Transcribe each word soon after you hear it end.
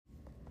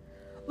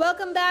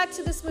Welcome back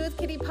to the Smooth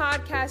Kitty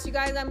Podcast. You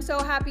guys, I'm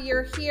so happy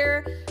you're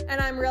here, and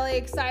I'm really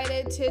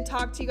excited to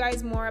talk to you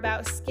guys more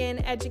about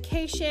skin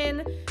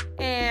education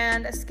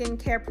and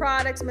skincare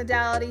products,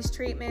 modalities,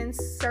 treatments,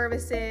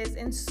 services,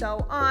 and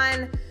so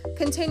on.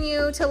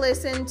 Continue to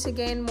listen to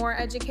gain more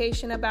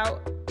education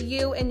about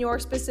you and your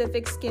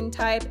specific skin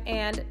type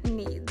and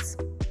needs.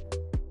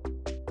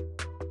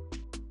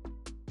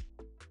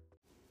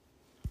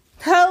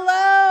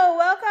 Hello,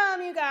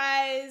 welcome you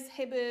guys.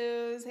 Hey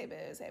boos, hey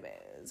boos, hey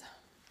boos.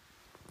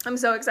 I'm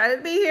so excited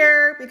to be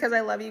here because I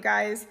love you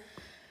guys.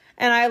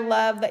 And I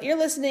love that you're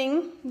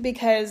listening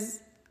because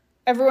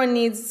everyone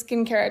needs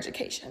skincare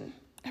education.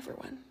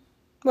 Everyone.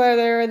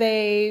 Whether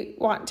they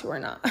want to or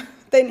not.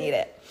 They need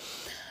it.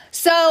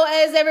 So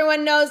as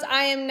everyone knows,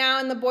 I am now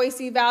in the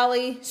Boise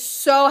Valley.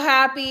 So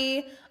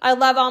happy. I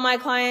love all my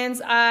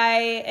clients.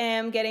 I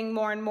am getting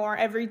more and more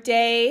every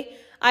day.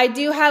 I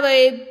do have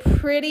a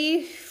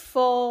pretty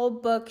full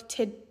book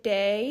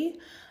today.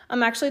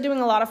 I'm actually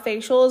doing a lot of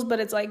facials, but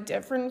it's like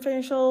different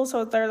facials.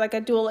 So they're like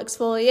a dual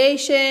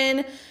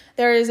exfoliation.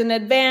 There is an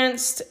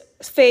advanced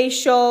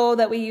facial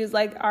that we use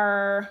like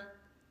our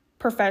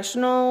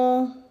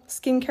professional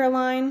skincare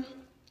line.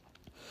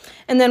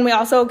 And then we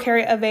also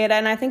carry Aveda.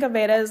 And I think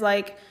Aveda is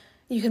like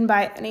you can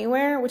buy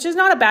anywhere, which is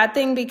not a bad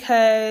thing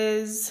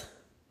because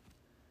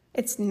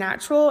it's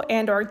natural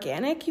and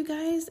organic, you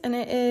guys. And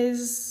it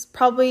is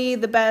probably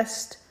the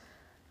best.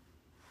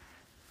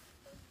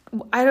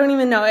 I don't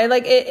even know.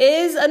 It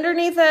is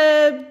underneath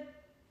a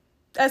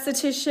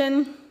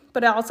esthetician,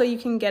 but also you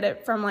can get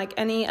it from like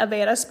any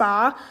Aveda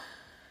spa.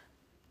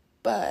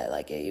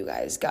 But you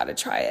guys gotta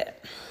try it.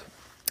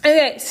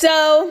 Okay,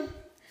 so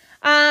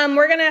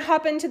we're gonna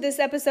hop into this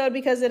episode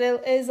because it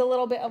is a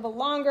little bit of a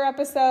longer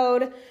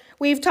episode.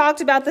 We've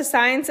talked about the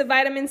science of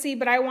vitamin C,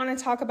 but I want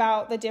to talk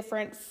about the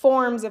different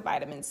forms of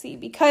vitamin C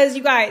because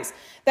you guys,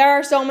 there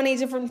are so many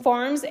different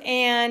forms,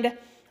 and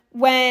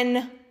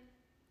when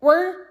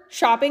we're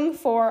shopping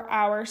for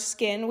our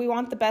skin, we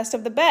want the best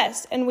of the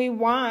best, and we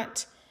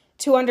want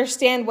to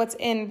understand what's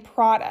in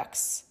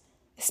products.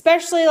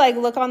 Especially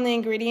look on the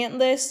ingredient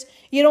list.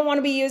 You don't want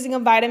to be using a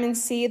vitamin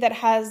C that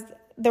has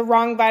the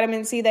wrong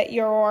vitamin C that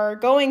you're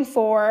going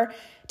for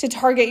to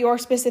target your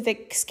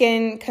specific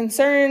skin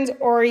concerns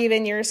or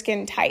even your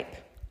skin type.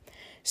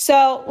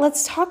 So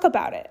let's talk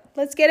about it.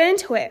 Let's get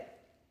into it.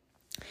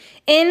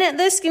 In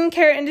the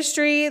skincare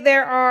industry,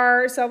 there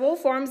are several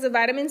forms of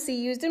vitamin C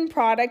used in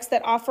products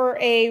that offer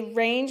a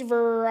range of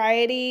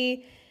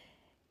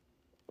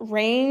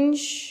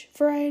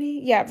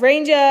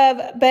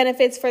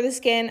benefits for the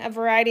skin, a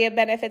variety of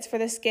benefits for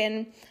the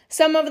skin.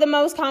 Some of the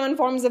most common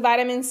forms of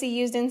vitamin C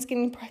used in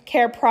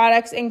skincare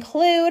products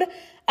include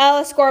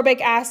L-ascorbic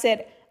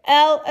acid.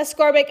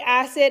 L-ascorbic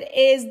acid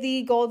is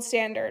the gold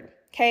standard,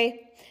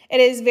 okay?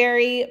 It is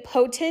very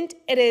potent.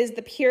 It is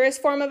the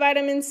purest form of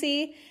vitamin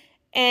C.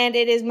 And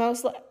it is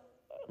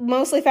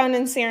mostly found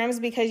in serums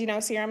because,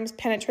 serums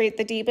penetrate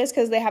the deepest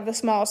because they have the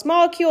smallest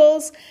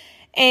molecules.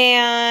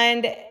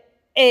 And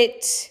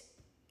it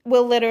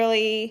will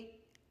literally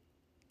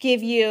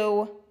give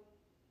you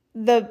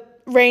the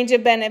range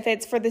of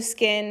benefits for the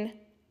skin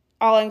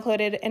all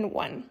included in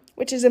one,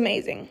 which is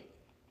amazing.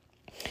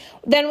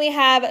 Then we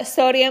have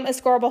sodium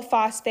ascorbyl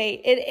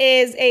phosphate. It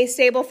is a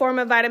stable form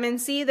of vitamin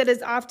C that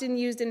is often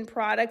used in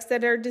products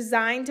that are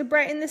designed to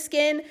brighten the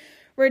skin,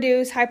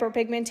 reduce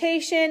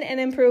hyperpigmentation, and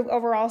improve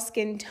overall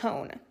skin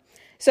tone.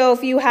 So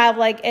if you have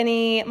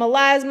any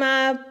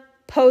melasma,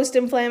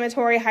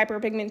 post-inflammatory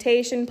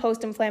hyperpigmentation,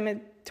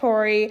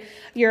 post-inflammatory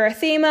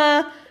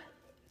erythema,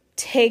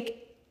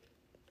 take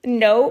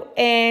note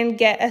and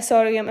get a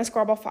sodium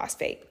ascorbyl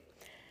phosphate.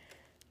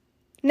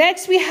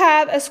 Next, we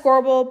have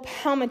ascorbyl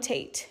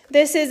palmitate.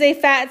 This is a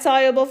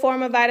fat-soluble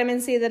form of vitamin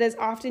C that is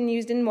often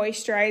used in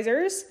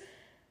moisturizers,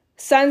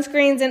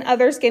 sunscreens, and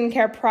other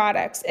skincare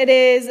products. It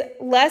is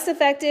less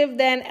effective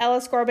than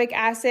L-ascorbic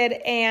acid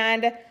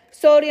and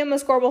sodium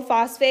ascorbyl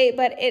phosphate,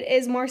 but it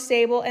is more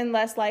stable and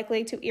less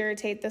likely to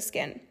irritate the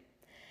skin.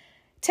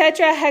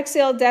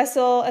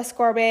 Tetrahexyldecyl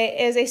ascorbate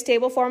is a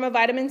stable form of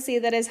vitamin C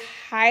that is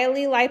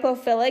highly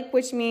lipophilic,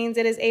 which means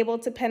it is able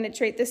to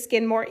penetrate the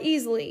skin more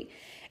easily.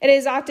 It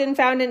is often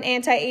found in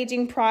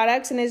anti-aging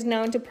products and is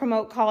known to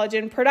promote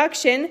collagen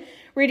production,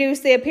 reduce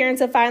the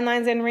appearance of fine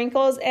lines and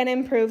wrinkles, and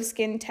improve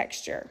skin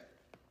texture.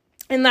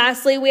 And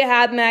lastly, we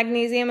have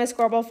magnesium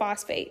ascorbyl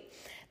phosphate.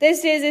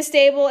 This is a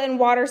stable and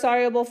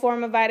water-soluble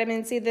form of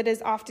vitamin C that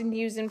is often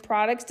used in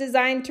products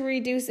designed to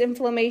reduce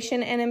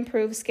inflammation and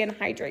improve skin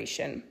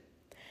hydration.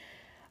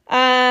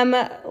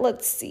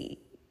 Let's see.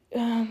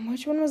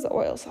 Which one was the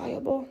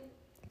oil-soluble?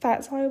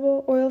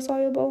 Fat-soluble?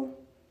 Oil-soluble?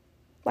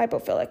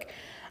 Lipophilic.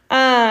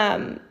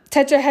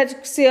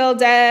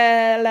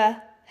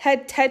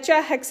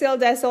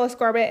 Tetrahexyldecyl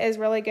ascorbate is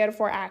really good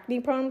for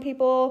acne-prone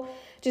people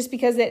just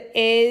because it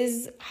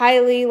is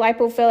highly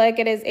lipophilic.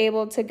 It is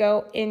able to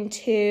go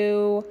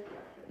into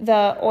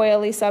the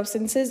oily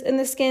substances in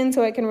the skin,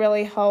 so it can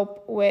really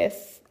help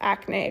with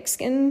acneic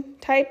skin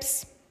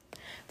types.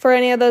 For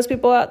any of those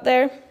people out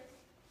there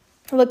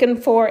looking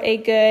for a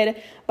good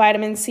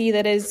vitamin C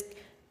that is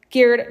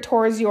geared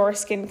towards your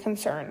skin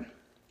concern.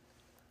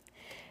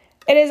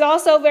 It is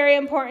also very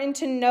important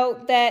to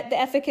note that the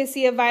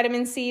efficacy of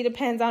vitamin C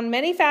depends on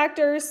many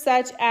factors,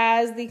 such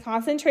as the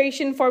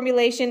concentration,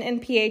 formulation,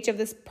 and pH of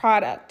this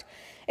product.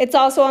 It's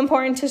also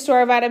important to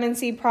store vitamin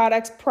C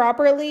products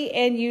properly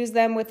and use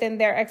them within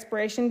their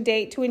expiration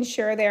date to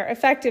ensure their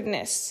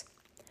effectiveness.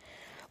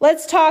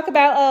 Let's talk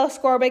about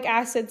L-ascorbic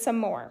acid some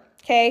more,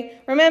 okay?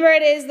 Remember,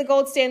 it is the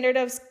gold standard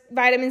of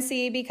vitamin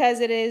C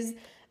because it is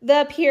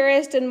the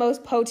purest and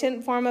most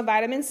potent form of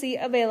vitamin C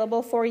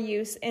available for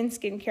use in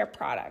skincare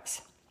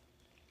products.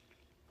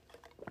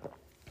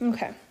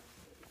 Okay.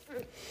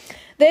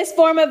 This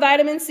form of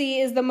vitamin C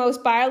is the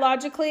most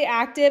biologically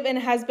active and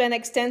has been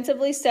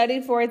extensively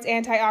studied for its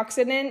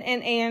antioxidant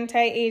and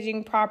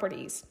anti-aging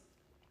properties.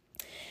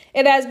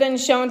 It has been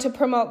shown to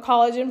promote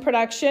collagen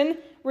production,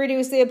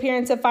 reduce the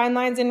appearance of fine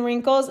lines and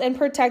wrinkles, and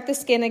protect the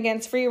skin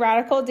against free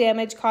radical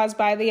damage caused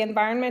by the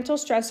environmental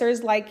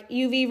stressors like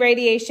UV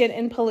radiation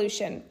and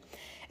pollution.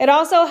 It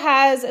also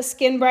has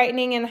skin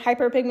brightening and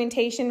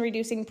hyperpigmentation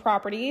reducing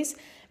properties,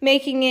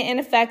 making it an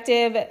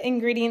effective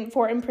ingredient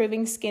for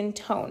improving skin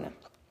tone.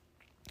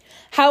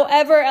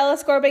 However,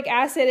 L-ascorbic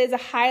acid is a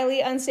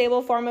highly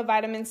unstable form of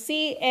vitamin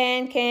C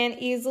and can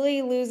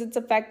easily lose its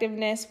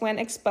effectiveness when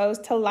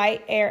exposed to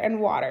light, air, and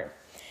water.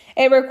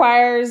 It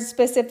requires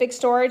specific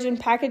storage and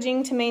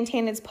packaging to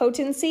maintain its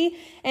potency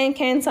and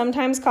can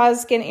sometimes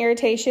cause skin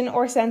irritation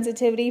or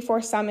sensitivity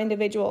for some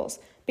individuals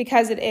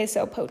because it is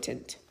so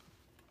potent.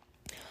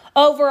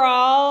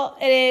 Overall,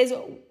 it is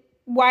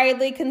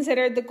widely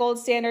considered the gold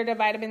standard of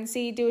vitamin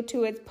C due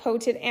to its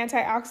potent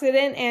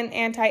antioxidant and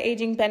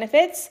anti-aging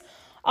benefits.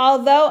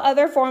 Although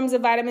other forms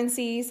of vitamin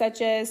C,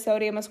 such as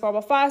sodium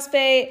ascorbyl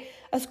phosphate,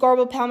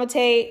 ascorbyl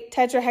palmitate,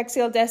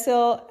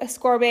 tetrahexyldecyl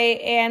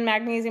ascorbate, and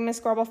magnesium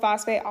ascorbyl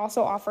phosphate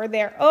also offer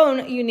their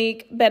own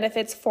unique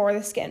benefits for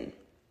the skin.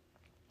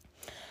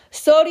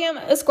 Sodium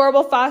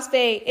ascorbyl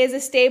phosphate is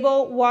a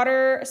stable,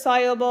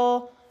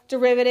 water-soluble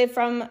derivative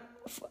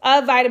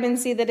of vitamin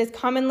C that is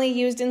commonly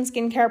used in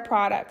skincare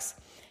products.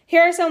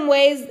 Here are some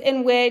ways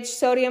in which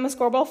sodium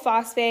ascorbyl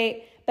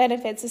phosphate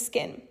benefits the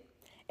skin.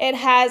 It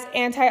has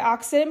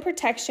antioxidant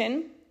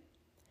protection,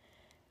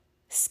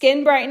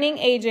 skin brightening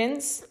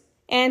agents,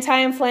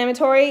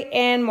 anti-inflammatory,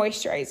 and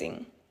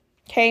moisturizing.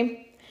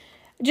 Okay?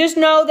 Just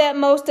know that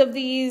most of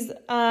these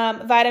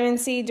vitamin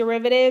C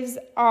derivatives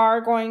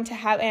are going to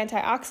have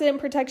antioxidant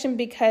protection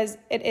because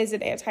it is an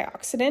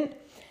antioxidant.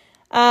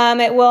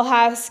 It will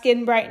have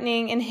skin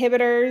brightening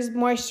inhibitors,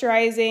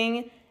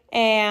 moisturizing,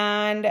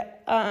 and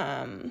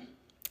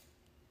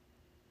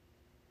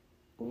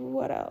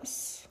what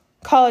else?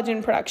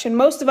 Collagen production.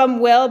 Most of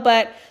them will,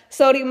 but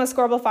sodium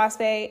ascorbyl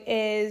phosphate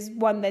is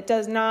one that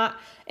does not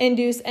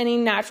induce any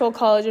natural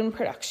collagen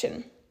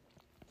production.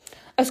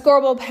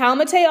 Ascorbyl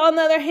palmitate, on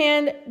the other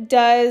hand,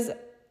 does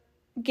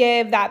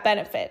give that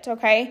benefit,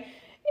 okay?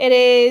 It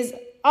is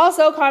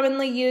also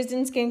commonly used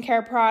in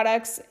skincare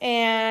products,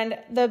 and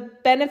the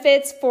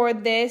benefits for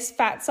this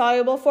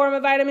fat-soluble form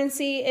of vitamin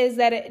C is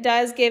that it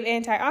does give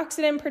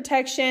antioxidant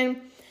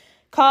protection,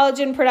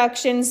 collagen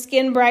production,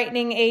 skin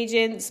brightening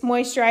agents,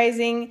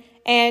 moisturizing,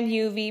 and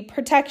UV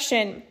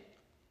protection.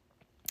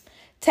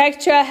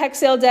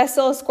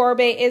 Tetrahexyldecyl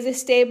ascorbate is a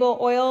stable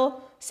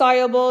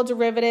oil-soluble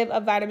derivative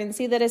of vitamin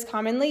C that is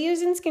commonly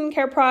used in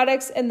skincare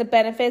products, and the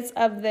benefits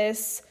of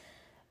this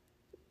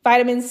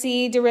vitamin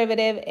C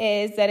derivative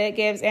is that it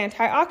gives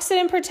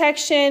antioxidant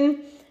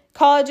protection,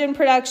 collagen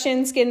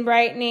production, skin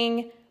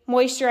brightening,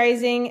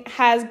 moisturizing,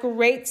 has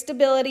great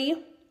stability,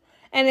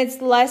 and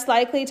it's less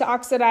likely to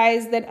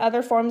oxidize than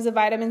other forms of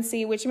vitamin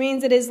C, which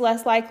means it is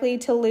less likely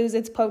to lose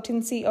its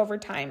potency over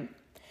time.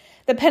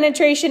 The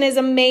penetration is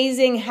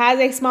amazing, has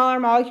a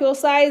smaller molecule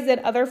size than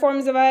other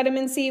forms of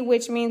vitamin C,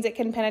 which means it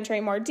can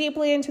penetrate more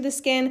deeply into the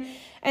skin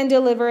and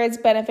deliver its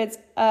benefits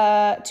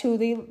to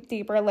the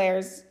deeper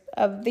layers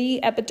of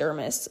the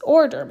epidermis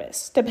or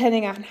dermis,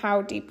 depending on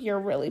how deep you're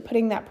really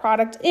putting that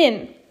product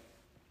in.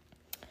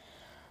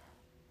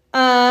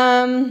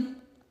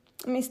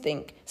 Let me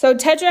think. So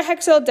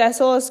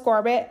tetrahexyldecyl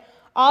ascorbate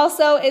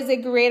also is a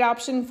great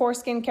option for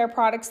skincare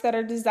products that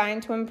are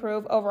designed to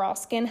improve overall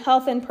skin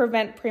health and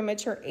prevent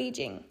premature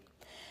aging.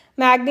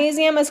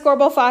 Magnesium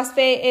ascorbyl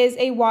phosphate is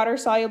a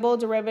water-soluble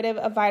derivative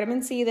of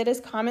vitamin C that is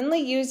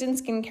commonly used in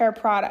skincare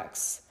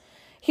products.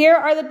 Here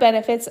are the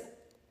benefits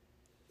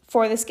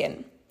for the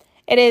skin.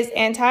 It is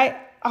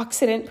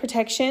antioxidant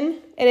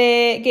protection.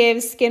 It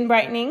gives skin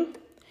brightening.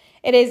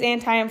 It is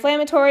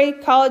anti-inflammatory,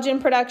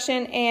 collagen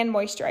production, and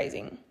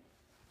moisturizing.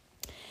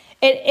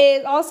 It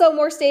is also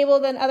more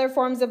stable than other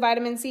forms of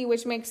vitamin C,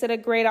 which makes it a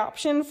great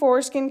option for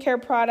skincare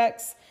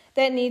products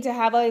that need to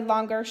have a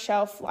longer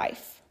shelf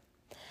life.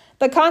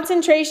 The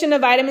concentration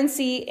of vitamin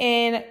C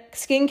in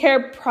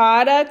skincare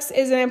products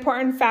is an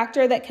important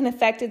factor that can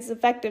affect its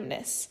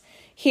effectiveness.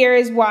 Here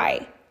is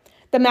why.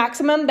 The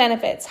maximum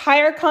benefits.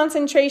 Higher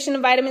concentration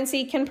of vitamin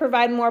C can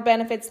provide more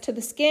benefits to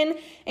the skin,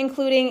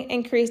 including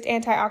increased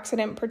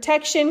antioxidant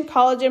protection,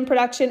 collagen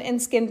production,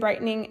 and skin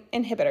brightening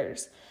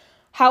inhibitors.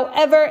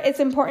 However, it's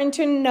important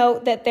to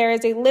note that there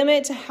is a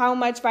limit to how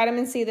much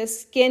vitamin C the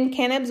skin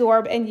can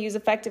absorb and use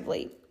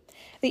effectively.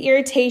 The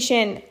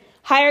irritation.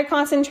 Higher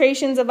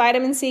concentrations of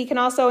vitamin C can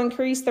also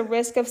increase the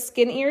risk of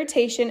skin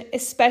irritation,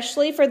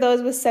 especially for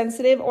those with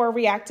sensitive or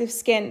reactive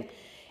skin.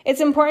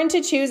 It's important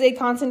to choose a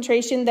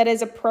concentration that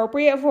is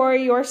appropriate for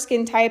your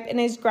skin type and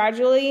is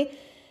gradually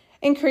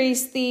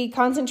increase the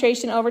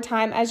concentration over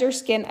time as your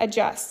skin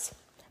adjusts.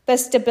 The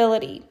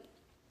stability.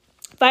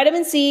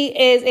 Vitamin C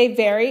is a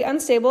very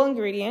unstable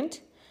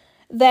ingredient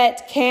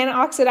that can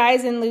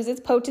oxidize and lose its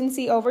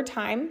potency over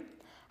time.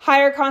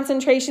 Higher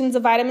concentrations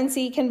of vitamin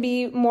C can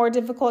be more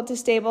difficult to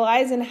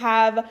stabilize and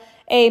have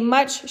a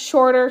much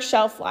shorter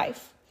shelf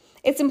life.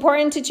 It's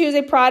important to choose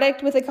a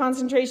product with a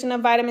concentration of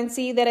vitamin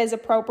C that is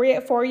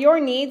appropriate for your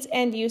needs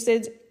and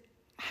usage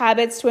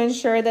habits to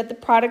ensure that the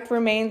product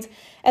remains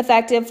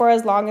effective for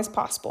as long as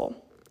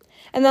possible.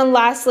 And then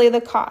lastly,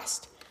 the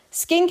cost.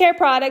 Skincare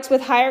products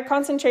with higher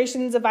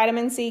concentrations of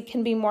vitamin C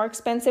can be more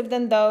expensive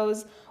than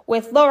those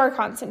with lower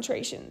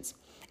concentrations.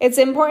 It's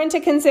important to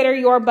consider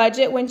your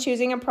budget when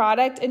choosing a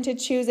product and to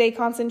choose a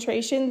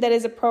concentration that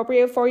is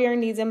appropriate for your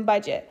needs and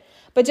budget.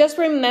 But just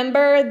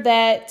remember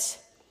that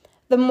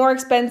the more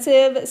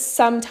expensive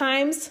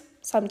sometimes,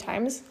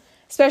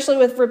 especially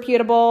with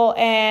reputable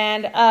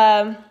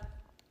and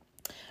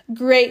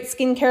great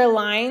skincare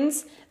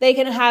lines, they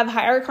can have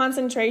higher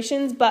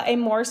concentrations, but a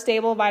more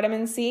stable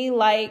vitamin C,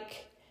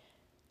 like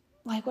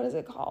what is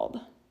it called?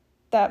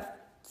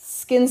 That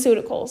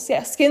SkinCeuticals.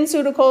 Yeah,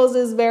 SkinCeuticals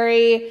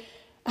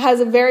has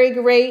a very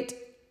great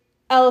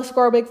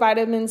L-ascorbic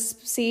vitamin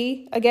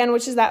C, again,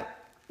 which is that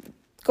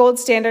gold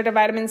standard of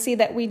vitamin C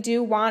that we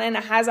do want, and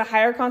it has a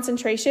higher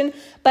concentration,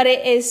 but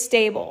it is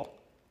stable.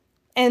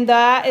 And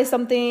that is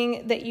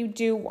something that you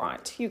do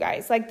want, you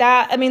guys. Like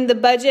that, I mean, the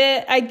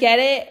budget, I get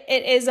it.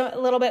 It is a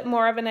little bit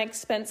more of an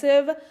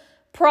expensive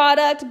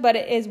product, but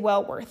it is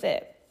well worth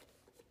it.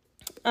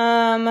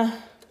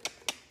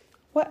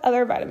 What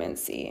other vitamin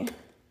C?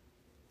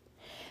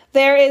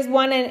 There is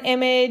one in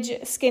Image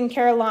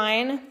skincare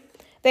line.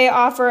 They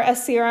offer a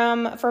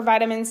serum for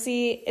vitamin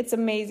C. It's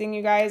amazing,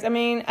 you guys. I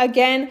mean,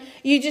 again,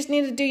 you just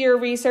need to do your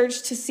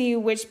research to see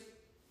which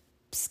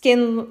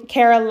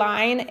skincare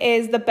line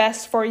is the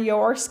best for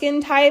your skin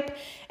type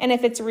and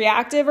if it's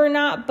reactive or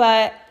not.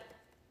 But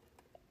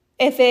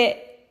if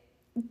it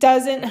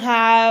doesn't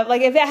have,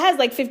 like if it has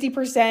like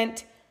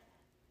 50%,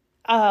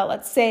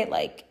 let's say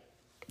like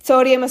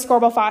sodium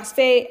ascorbyl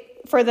phosphate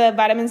for the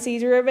vitamin C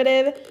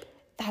derivative,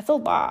 that's a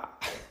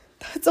lot.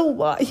 That's a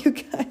lot, you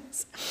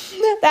guys.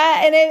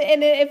 That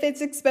and if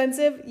it's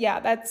expensive, yeah,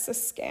 that's a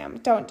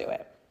scam. Don't do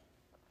it.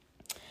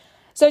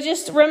 So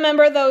just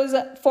remember those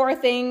 4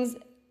 things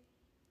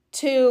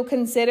to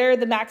consider: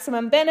 the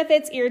maximum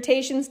benefits,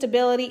 irritation,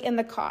 stability, and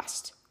the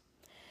cost.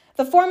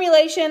 The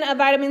formulation of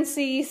vitamin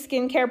C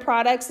skincare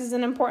products is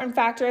an important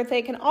factor that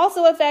they can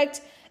also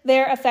affect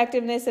their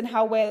effectiveness and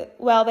how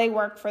well they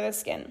work for the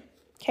skin.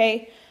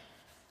 Okay.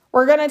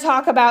 We're going to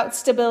talk about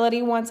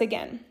stability once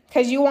again,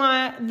 because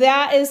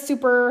that is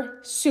super,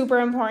 super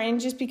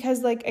important, just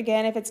because, like,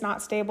 again, if it's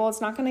not stable,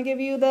 it's not going to give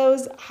you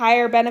those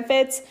higher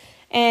benefits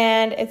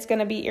and it's going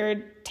to be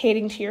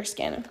irritating to your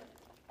skin.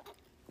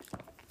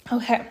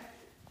 Okay.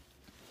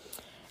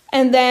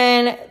 And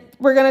then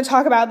we're going to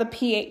talk about the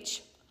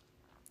pH.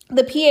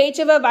 The pH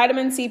of a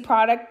vitamin C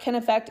product can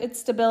affect its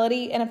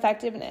stability and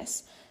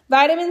effectiveness.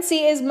 Vitamin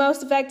C is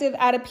most effective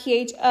at a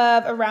pH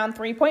of around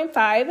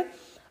 3.5.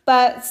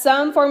 But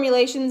some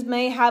formulations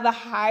may have a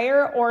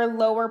higher or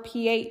lower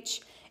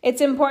pH.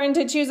 It's important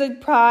to choose a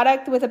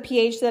product with a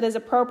pH that is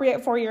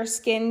appropriate for your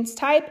skin's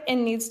type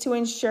and needs to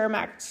ensure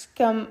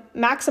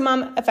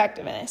maximum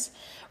effectiveness.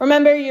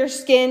 Remember, your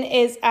skin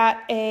is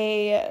at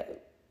a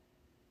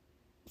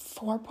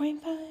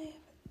 4.5?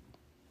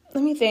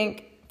 Let me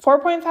think.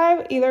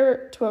 4.5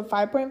 either to a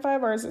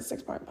 5.5 or is it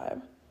 6.5?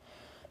 You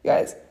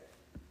guys,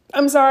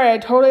 I'm sorry. I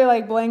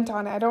totally blanked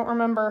on it. I don't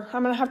remember.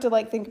 I'm going to have to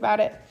think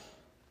about it,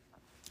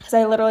 because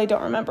I literally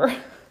don't remember.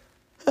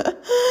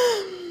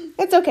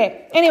 It's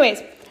okay.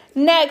 Anyways,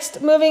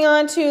 next, moving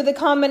on to the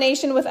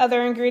combination with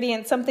other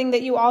ingredients, something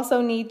that you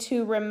also need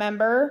to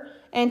remember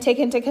and take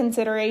into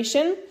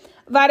consideration.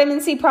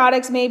 Vitamin C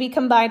products may be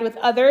combined with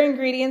other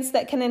ingredients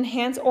that can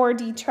enhance or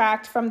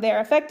detract from their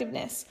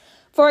effectiveness.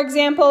 For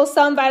example,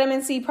 some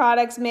vitamin C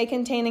products may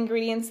contain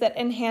ingredients that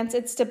enhance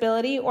its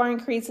stability or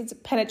increase its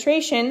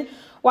penetration,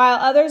 while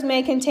others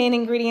may contain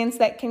ingredients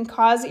that can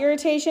cause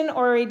irritation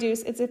or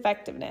reduce its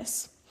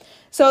effectiveness.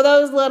 So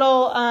those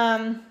little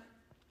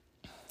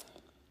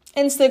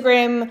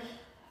Instagram,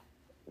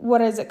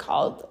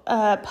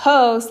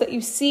 posts that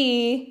you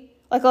see,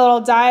 like a little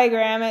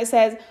diagram, it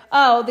says,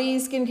 oh,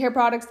 these skincare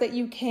products that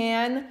you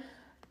can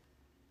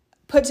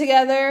put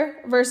together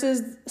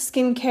versus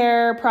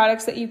skincare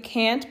products that you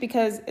can't,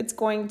 because it's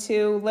going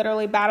to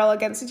literally battle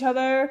against each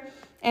other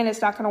and it's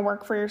not going to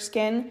work for your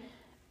skin.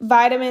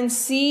 Vitamin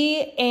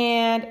C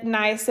and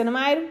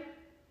niacinamide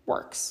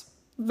works.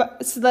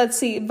 So let's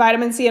see,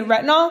 vitamin C and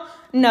retinol,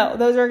 no,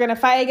 those are going to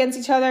fight against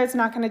each other. It's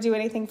not going to do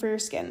anything for your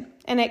skin.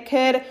 And it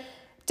could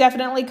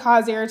definitely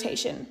cause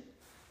irritation.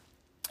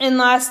 And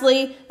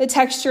lastly, the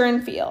texture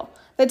and feel.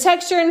 The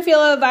texture and feel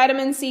of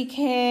vitamin C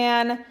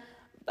can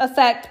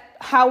affect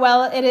how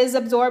well it is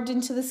absorbed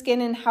into the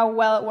skin and how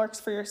well it works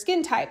for your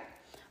skin type.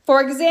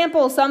 For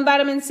example, some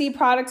vitamin C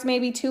products may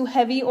be too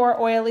heavy or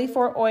oily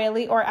for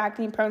oily or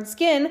acne-prone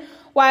skin,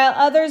 while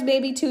others may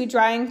be too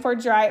drying for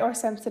dry or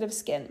sensitive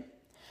skin.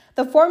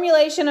 The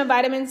formulation of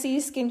vitamin C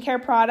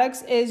skincare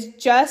products is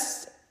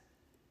just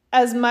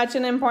as much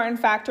an important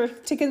factor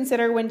to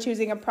consider when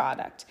choosing a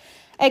product.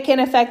 It can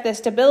affect the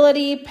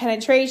stability,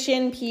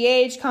 penetration,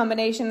 pH,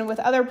 combination with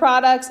other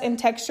products, and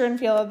texture and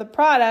feel of the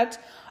product,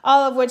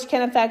 all of which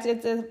can affect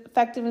its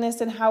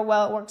effectiveness and how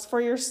well it works for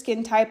your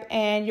skin type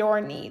and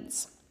your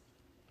needs.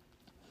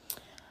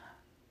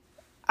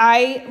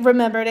 I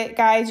remembered it,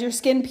 guys. Your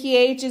skin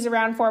pH is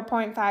around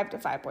 4.5 to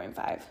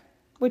 5.5,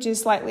 which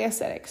is slightly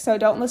acidic. So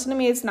don't listen to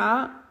me. It's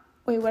not.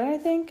 Wait, what did I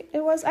think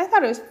it was? I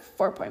thought it was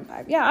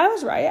 4.5. Yeah, I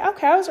was right.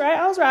 Okay, I was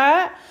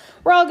right.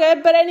 We're all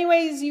good. But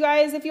anyways, you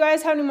guys, if you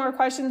guys have any more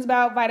questions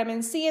about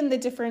vitamin C and the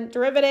different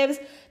derivatives,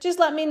 just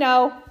let me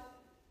know.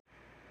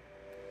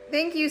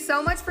 Thank you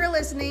so much for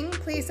listening.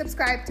 Please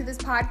subscribe to this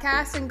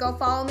podcast and go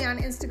follow me on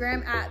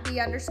Instagram at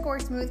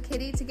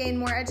 @the_smoothkitty to gain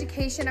more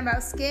education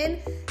about skin,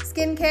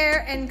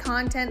 skincare, and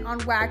content on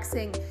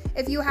waxing.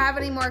 If you have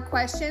any more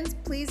questions,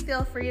 please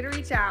feel free to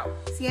reach out.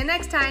 See you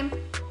next time.